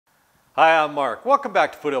Hi, I'm Mark. Welcome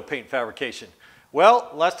back to Foothill Paint Fabrication.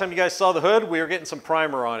 Well, last time you guys saw the hood, we were getting some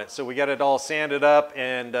primer on it. So we got it all sanded up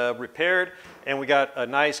and repaired, and we got a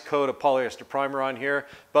nice coat of polyester primer on here.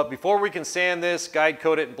 But before we can sand this, guide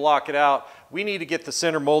coat it, and block it out, we need to get the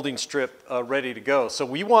center molding strip ready to go. So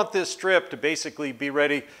we want this strip to basically be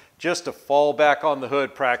ready just to fall back on the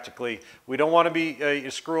hood practically. We don't want to be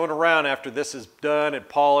screwing around after this is done and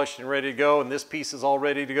polished and ready to go and this piece is all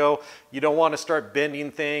ready to go. You don't want to start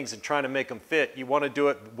bending things and trying to make them fit. You want to do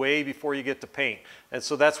it way before you get to paint. And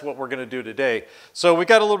so that's what we're going to do today. So we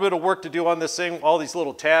got a little bit of work to do on this thing. All these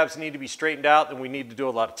little tabs need to be straightened out, and we need to do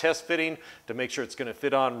a lot of test fitting to make sure it's going to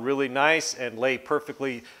fit on really nice and lay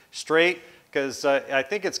perfectly straight, because I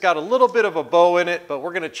think it's got a little bit of a bow in it, but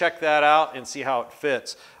we're going to check that out and see how it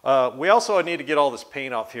fits. We also need to get all this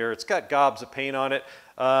paint off here. It's got gobs of paint on it.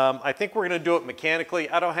 I think we're going to do it mechanically.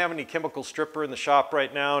 I don't have any chemical stripper in the shop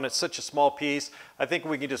right now, and it's such a small piece. I think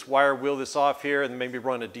we can just wire wheel this off here and maybe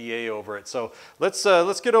run a DA over it. So let's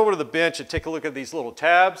get over to the bench and take a look at these little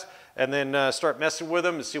tabs, and then start messing with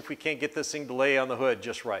them and see if we can't get this thing to lay on the hood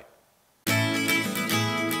just right.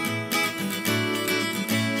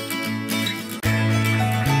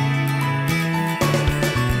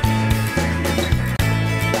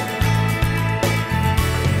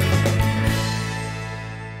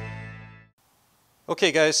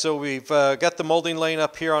 Okay guys, so we've got the molding laying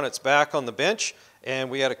up here on its back on the bench, and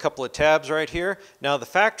we got a couple of tabs right here. Now the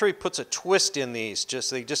factory puts a twist in these,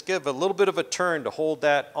 they just give a little bit of a turn to hold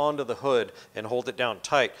that onto the hood and hold it down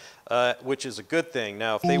tight, which is a good thing.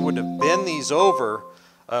 Now if they would have bent these over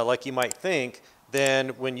like you might think, then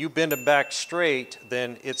when you bend them back straight,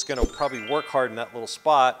 then it's going to probably work hard in that little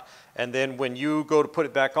spot. And then when you go to put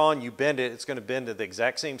it back on, you bend it, it's going to bend to the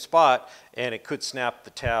exact same spot, and it could snap the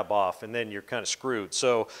tab off, and then you're kind of screwed.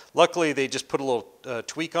 So luckily they just put a little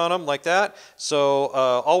tweak on them like that. So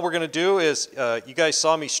all we're going to do is, you guys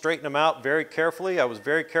saw me straighten them out very carefully. I was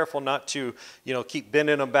very careful not to, keep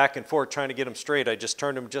bending them back and forth trying to get them straight. I just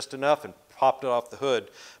turned them just enough and popped it off the hood.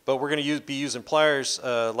 But we're going to be using pliers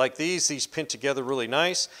like these pin together really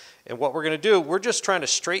nice. And what we're going to do, we're just trying to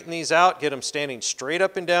straighten these out, get them standing straight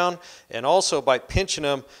up and down, and also by pinching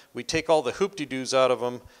them, we take all the hoop-de-doos out of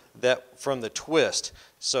them from the twist.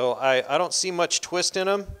 So I don't see much twist in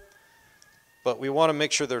them, but we want to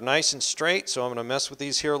make sure they're nice and straight, so I'm going to mess with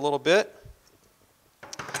these here a little bit.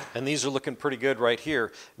 And these are looking pretty good right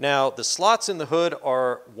here. Now the slots in the hood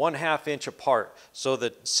are 1/2 inch apart. So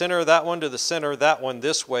the center of that one to the center of that one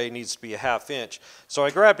this way needs to be a 1/2 inch. So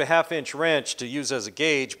I grabbed a 1/2 inch wrench to use as a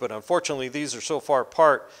gauge, but unfortunately these are so far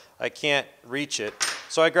apart I can't reach it.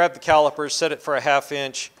 So I grabbed the calipers, set it for a 1/2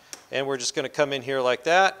 inch, and we're just going to come in here like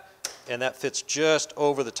that, and that fits just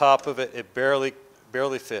over the top of it. It barely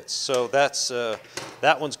fits. So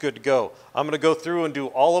that one's good to go. I'm going to go through and do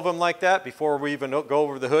all of them like that before we even go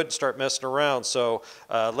over the hood and start messing around. So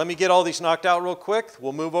let me get all these knocked out real quick.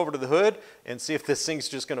 We'll move over to the hood and see if this thing's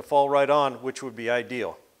just going to fall right on, which would be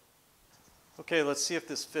ideal. Okay, let's see if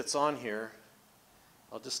this fits on here.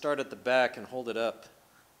 I'll just start at the back and hold it up.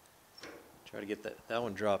 Try to get that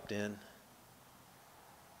one dropped in.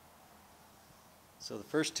 So the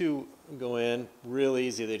first two go in real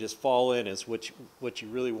easy. They just fall in, is what you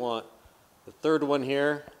really want. The third one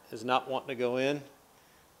here is not wanting to go in.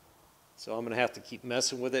 So I'm going to have to keep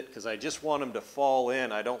messing with it because I just want them to fall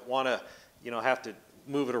in. I don't want to, have to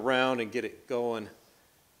move it around and get it going.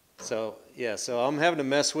 So yeah, so I'm having to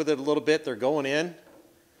mess with it a little bit. They're going in.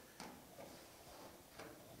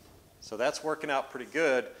 So that's working out pretty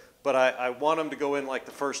good. But I want them to go in like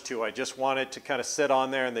the first two. I just want it to kind of sit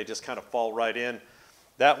on there and they just kind of fall right in.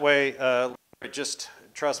 That way, just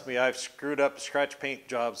trust me, I've screwed up scratch paint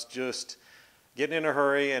jobs just getting in a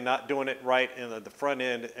hurry and not doing it right in the front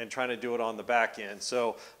end and trying to do it on the back end.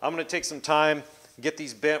 So I'm going to take some time, get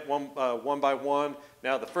these bent one by one.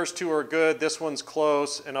 Now the first two are good, this one's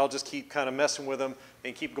close, and I'll just keep kind of messing with them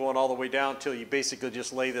and keep going all the way down until you basically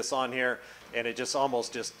just lay this on here and it just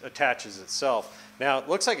almost just attaches itself. Now it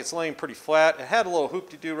looks like it's laying pretty flat. It had a little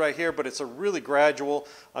hoop-de-doo right here, but it's a really gradual.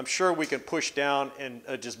 I'm sure we can push down and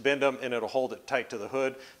just bend them and it'll hold it tight to the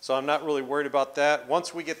hood. So I'm not really worried about that.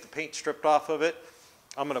 Once we get the paint stripped off of it,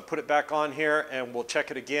 I'm going to put it back on here and we'll check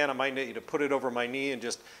it again. I might need to put it over my knee and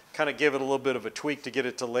just kind of give it a little bit of a tweak to get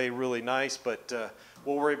it to lay really nice, but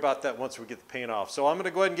we'll worry about that once we get the paint off. So I'm going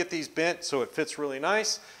to go ahead and get these bent so it fits really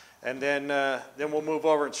nice, and then we'll move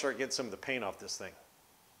over and start getting some of the paint off this thing.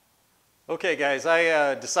 Okay guys,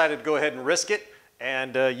 I decided to go ahead and risk it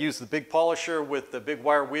and use the big polisher with the big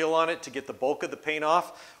wire wheel on it to get the bulk of the paint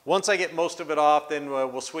off. Once I get most of it off, then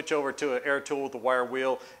we'll switch over to an air tool with the wire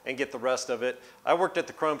wheel and get the rest of it. I worked at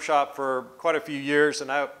the chrome shop for quite a few years,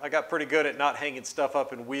 and I got pretty good at not hanging stuff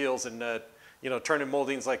up in wheels and you know, turning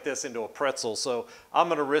moldings like this into a pretzel. So I'm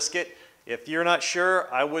gonna risk it. If you're not sure,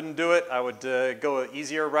 I wouldn't do it. I would go an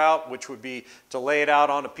easier route, which would be to lay it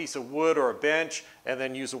out on a piece of wood or a bench and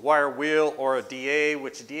then use a wire wheel or a DA,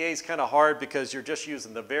 which a DA is kind of hard because you're just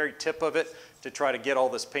using the very tip of it to try to get all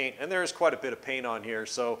this paint. And there's quite a bit of paint on here.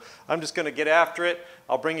 So I'm just gonna get after it.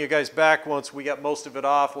 I'll bring you guys back once we got most of it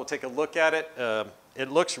off. We'll take a look at it.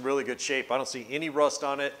 It looks really good shape. I don't see any rust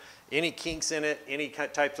on it, any kinks in it, any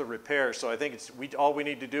types of repairs. So I think all we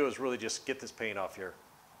need to do is really just get this paint off here.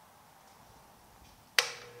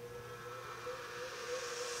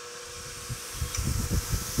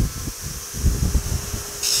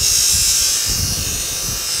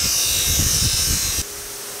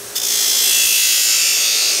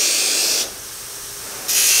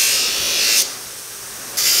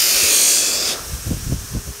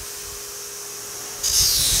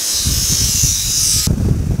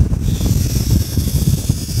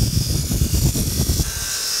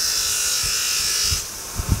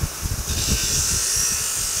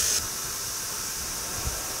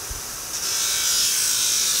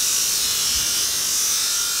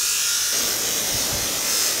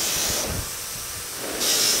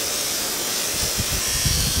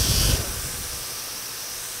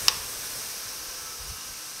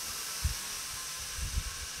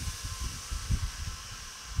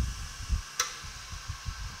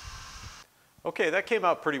 Okay, that came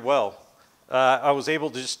out pretty well. I was able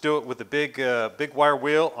to just do it with the big wire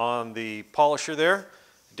wheel on the polisher there.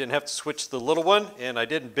 Didn't have to switch the little one, and I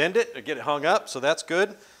didn't bend it or get it hung up, so that's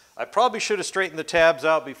good. I probably should have straightened the tabs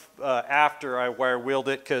out after I wire wheeled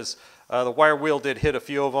it, because the wire wheel did hit a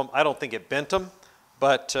few of them. I don't think it bent them,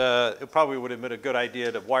 but it probably would have been a good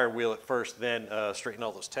idea to wire wheel it first, then straighten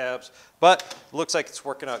all those tabs. But it looks like it's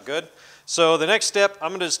working out good. So the next step,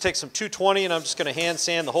 I'm gonna just take some 220 and I'm just gonna hand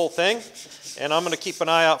sand the whole thing. And I'm gonna keep an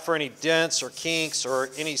eye out for any dents or kinks or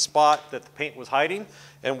any spot that the paint was hiding.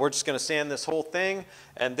 And we're just gonna sand this whole thing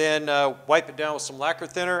and then wipe it down with some lacquer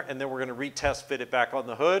thinner, and then we're gonna retest fit it back on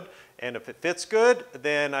the hood. And if it fits good,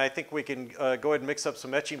 then I think we can go ahead and mix up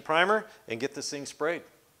some etching primer and get this thing sprayed.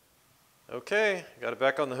 Okay, got it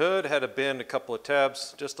back on the hood. Had to bend a couple of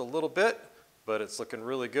tabs just a little bit, but it's looking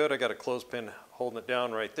really good. I got a clothespin holding it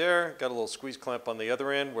down right there. Got a little squeeze clamp on the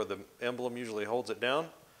other end where the emblem usually holds it down.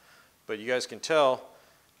 But you guys can tell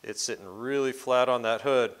it's sitting really flat on that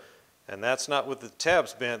hood, and that's not with the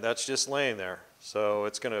tabs bent, that's just laying there. So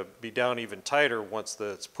it's gonna be down even tighter once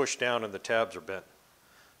it's pushed down and the tabs are bent.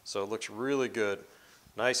 So it looks really good.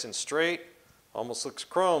 Nice and straight. Almost looks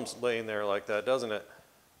chrome's laying there like that, doesn't it?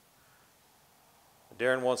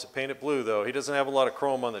 Darren wants it painted blue though. He doesn't have a lot of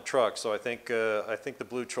chrome on the truck, so I think the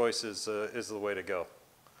blue choice is the way to go.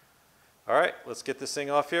 All right, let's get this thing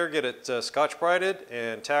off here, get it scotch brighted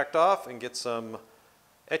and tacked off, and get some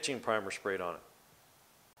etching primer sprayed on it.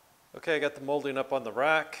 Okay, I got the molding up on the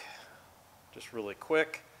rack, just really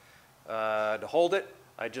quick. To hold it,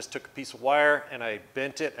 I just took a piece of wire and I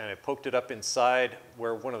bent it and I poked it up inside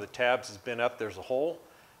where one of the tabs has been up. There's a hole,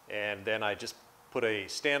 and then I just put a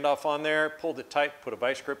standoff on there, pulled it tight, put a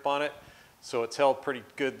vice grip on it, so it's held pretty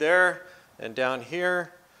good there. And down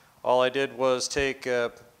here, all I did was take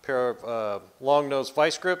a pair of long nose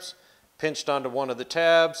vice grips, pinched onto one of the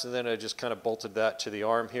tabs, and then I just kind of bolted that to the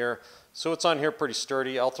arm here. So it's on here pretty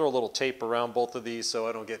sturdy. I'll throw a little tape around both of these so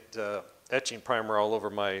I don't get etching primer all over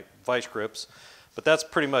my vice grips. But that's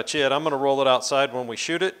pretty much it. I'm gonna roll it outside when we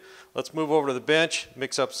shoot it. Let's move over to the bench,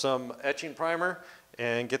 mix up some etching primer,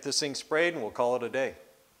 and get this thing sprayed, and we'll call it a day.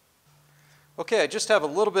 Okay, I just have a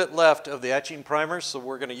little bit left of the etching primer, so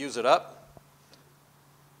we're gonna use it up.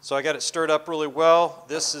 So I got it stirred up really well.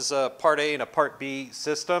 This is a part A and a part B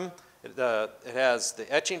system. It has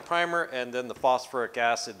the etching primer and then the phosphoric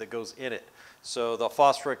acid that goes in it. So the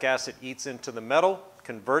phosphoric acid eats into the metal,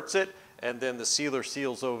 converts it, and then the sealer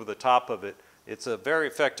seals over the top of it. It's a very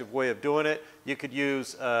effective way of doing it. You could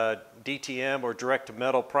use DTM or direct to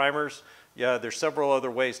metal primers. Yeah, there's several other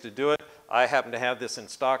ways to do it. I happen to have this in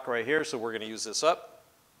stock right here, so we're gonna use this up.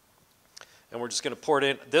 And we're just gonna pour it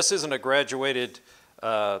in. This isn't a graduated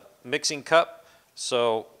mixing cup,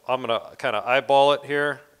 so I'm gonna kind of eyeball it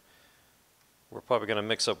here. We're probably gonna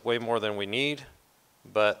mix up way more than we need,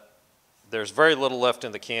 but there's very little left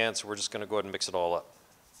in the can, so we're just gonna go ahead and mix it all up.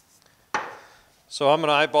 So I'm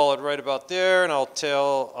gonna eyeball it right about there, and I'll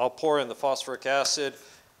pour in the phosphoric acid.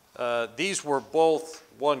 These were both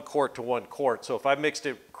 1 quart to 1 quart, so if I mixed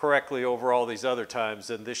it correctly over all these other times,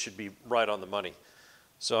 then this should be right on the money.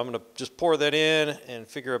 So I'm going to just pour that in and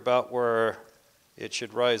figure about where it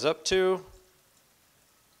should rise up to.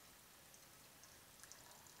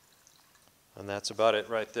 And that's about it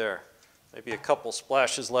right there. Maybe a couple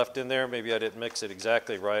splashes left in there. Maybe I didn't mix it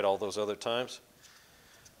exactly right all those other times.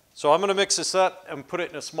 So I'm going to mix this up and put it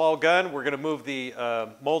in a small gun. We're going to move the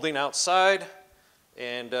molding outside,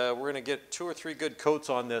 and we're going to get 2 or 3 good coats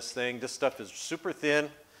on this thing. This stuff is super thin,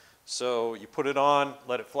 so you put it on,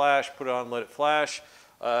 let it flash, put it on, let it flash.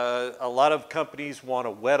 A lot of companies want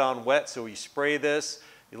a wet on wet, so you spray this,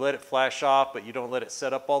 you let it flash off, but you don't let it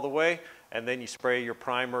set up all the way, and then you spray your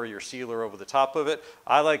primer or your sealer over the top of it.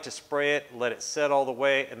 I like to spray it, let it set all the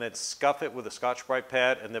way, and then scuff it with a Scotch-Brite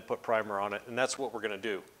pad, and then put primer on it, and that's what we're going to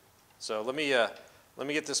do. So let me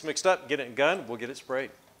get this mixed up, get it in gun, we'll get it sprayed.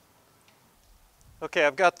 Okay,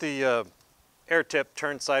 I've got the air tip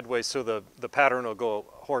turned sideways so the pattern will go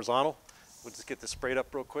horizontal. We'll just get this sprayed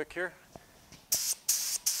up real quick here.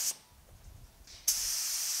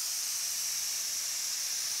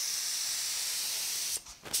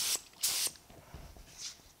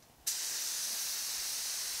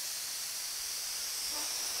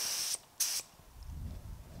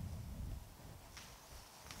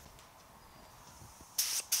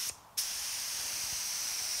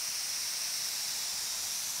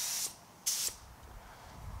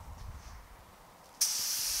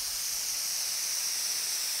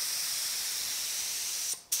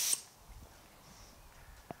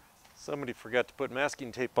 Somebody forgot to put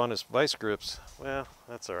masking tape on his vice grips. Well,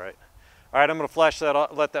 that's all right. All right, I'm going to flash that off,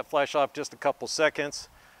 let that flash off just a couple seconds.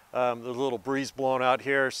 There's a little breeze blowing out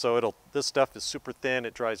here, so this stuff is super thin.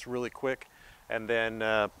 It dries really quick. And then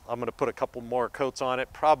I'm going to put a couple more coats on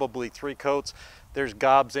it, probably 3 coats. There's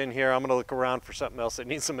gobs in here. I'm going to look around for something else that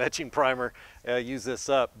needs some etching primer, use this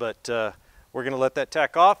up. But we're going to let that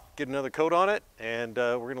tack off, get another coat on it, and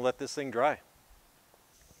we're going to let this thing dry.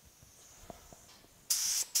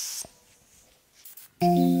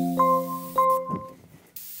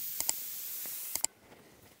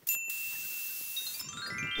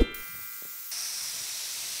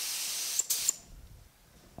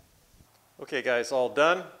 Okay guys, all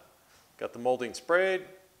done. Got the molding sprayed.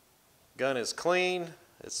 Gun is clean.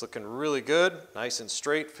 It's looking really good. Nice and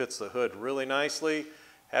straight, fits the hood really nicely.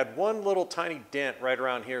 Had one little tiny dent right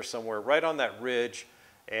around here somewhere, right on that ridge.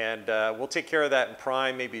 And we'll take care of that in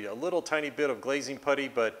prime, maybe a little tiny bit of glazing putty,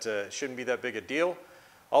 but it shouldn't be that big a deal.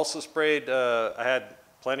 Also sprayed, I had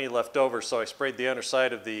plenty left over, so I sprayed the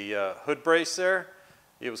underside of the hood brace there.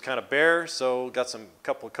 It was kind of bare, so got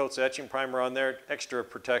couple of coats of etching primer on there, extra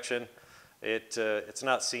protection. It's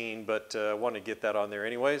not seen, but I want to get that on there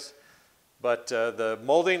anyways. But the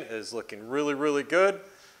molding is looking really, really good.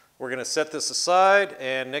 We're going to set this aside,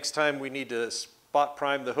 and next time we need to spot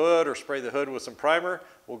prime the hood or spray the hood with some primer,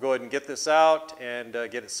 we'll go ahead and get this out and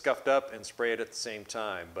get it scuffed up and spray it at the same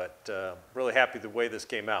time. But really happy the way this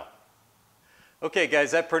came out. Okay guys,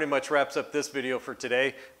 that pretty much wraps up this video for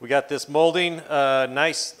today. We got this molding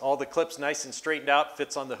nice, all the clips nice and straightened out,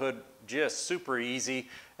 fits on the hood just super easy.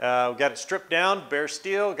 We got it stripped down, bare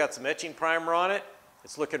steel, got some etching primer on it.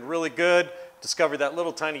 It's looking really good. Discovered that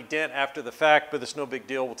little tiny dent after the fact, but it's no big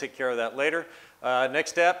deal. We'll take care of that later. Next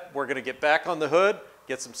step, we're going to get back on the hood,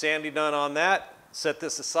 get some sanding done on that, set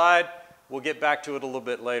this aside. We'll get back to it a little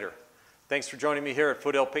bit later. Thanks for joining me here at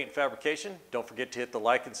Foothill Paint and Fabrication. Don't forget to hit the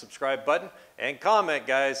like and subscribe button and comment,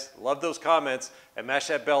 guys. Love those comments, and mash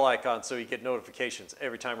that bell icon so you get notifications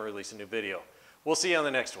every time I release a new video. We'll see you on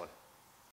the next one.